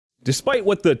Despite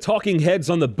what the talking heads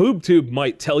on the boob tube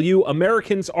might tell you,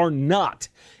 Americans are not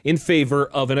in favor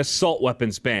of an assault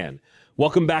weapons ban.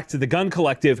 Welcome back to the Gun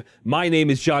Collective. My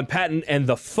name is Jon Patton, and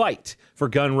the fight for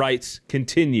gun rights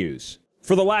continues.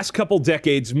 For the last couple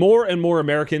decades, more and more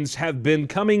Americans have been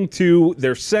coming to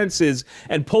their senses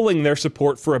and pulling their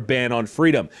support for a ban on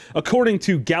freedom. According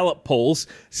to Gallup polls,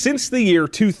 since the year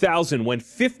 2000, when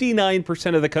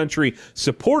 59% of the country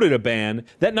supported a ban,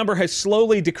 that number has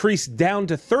slowly decreased down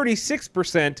to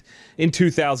 36% in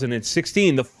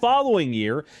 2016. The following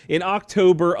year, in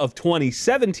October of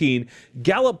 2017,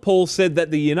 Gallup polls said that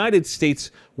the United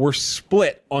States were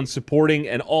split on supporting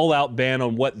an all-out ban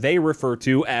on what they refer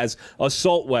to as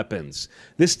assault weapons.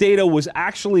 This data was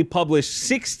actually published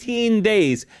 16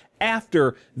 days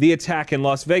after the attack in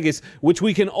Las Vegas, which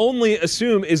we can only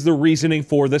assume is the reasoning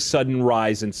for the sudden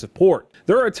rise in support.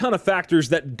 There are a ton of factors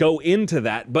that go into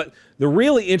that, but the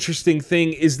really interesting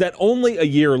thing is that only a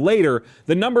year later,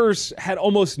 the numbers had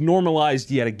almost normalized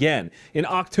yet again. In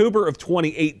October of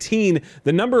 2018,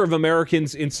 the number of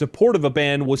Americans in support of a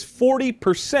ban was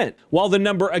 40%, while the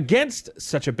number against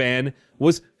such a ban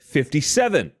was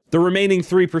 57%. The remaining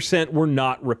 3% were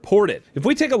not reported. If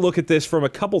we take a look at this from a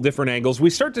couple different angles, we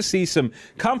start to see some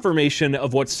confirmation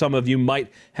of what some of you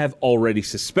might have already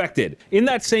suspected. In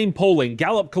that same polling,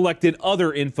 Gallup collected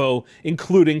other info,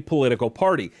 including political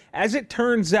party. As it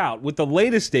turns out, with the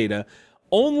latest data,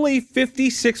 only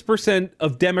 56%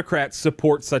 of Democrats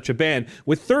support such a ban,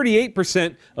 with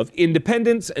 38% of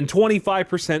independents and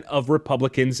 25% of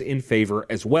Republicans in favor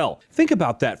as well. Think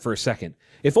about that for a second.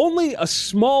 If only a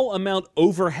small amount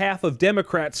over half of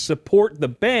Democrats support the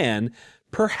ban,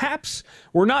 perhaps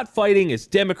we're not fighting as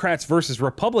Democrats versus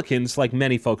Republicans like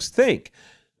many folks think.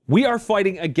 We are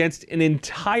fighting against an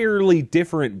entirely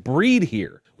different breed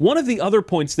here. One of the other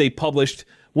points they published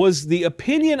was the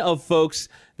opinion of folks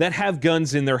that have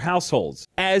guns in their households.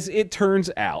 As it turns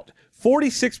out,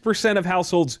 46% of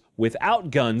households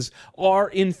without guns are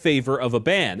in favor of a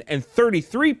ban, and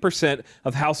 33%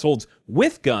 of households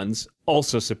with guns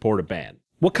also support a ban.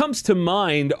 What comes to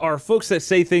mind are folks that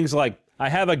say things like, I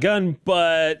have a gun,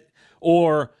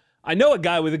 or I know a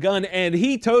guy with a gun and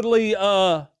he totally,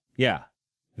 yeah,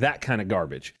 that kind of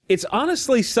garbage. It's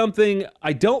honestly something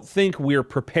I don't think we're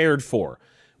prepared for.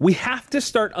 We have to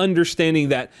start understanding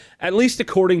that, at least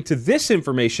according to this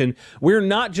information, we're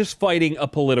not just fighting a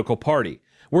political party.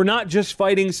 We're not just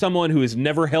fighting someone who has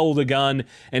never held a gun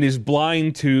and is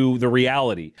blind to the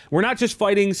reality. We're not just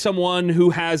fighting someone who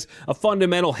has a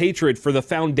fundamental hatred for the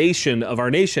foundation of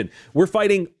our nation. We're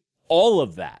fighting all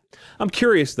of that. I'm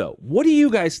curious though, what do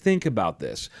you guys think about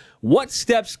this? What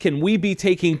steps can we be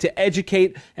taking to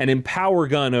educate and empower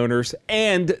gun owners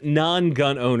and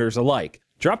non-gun owners alike?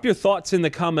 Drop your thoughts in the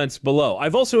comments below.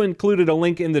 I've also included a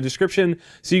link in the description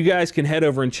so you guys can head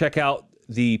over and check out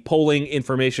the polling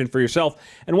information for yourself.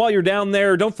 And while you're down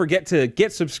there, don't forget to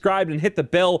get subscribed and hit the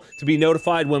bell to be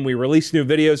notified when we release new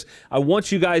videos. I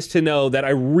want you guys to know that I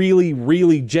really,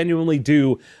 really genuinely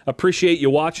do appreciate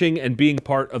you watching and being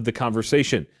part of the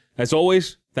conversation. As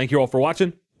always, thank you all for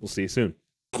watching. We'll see you soon.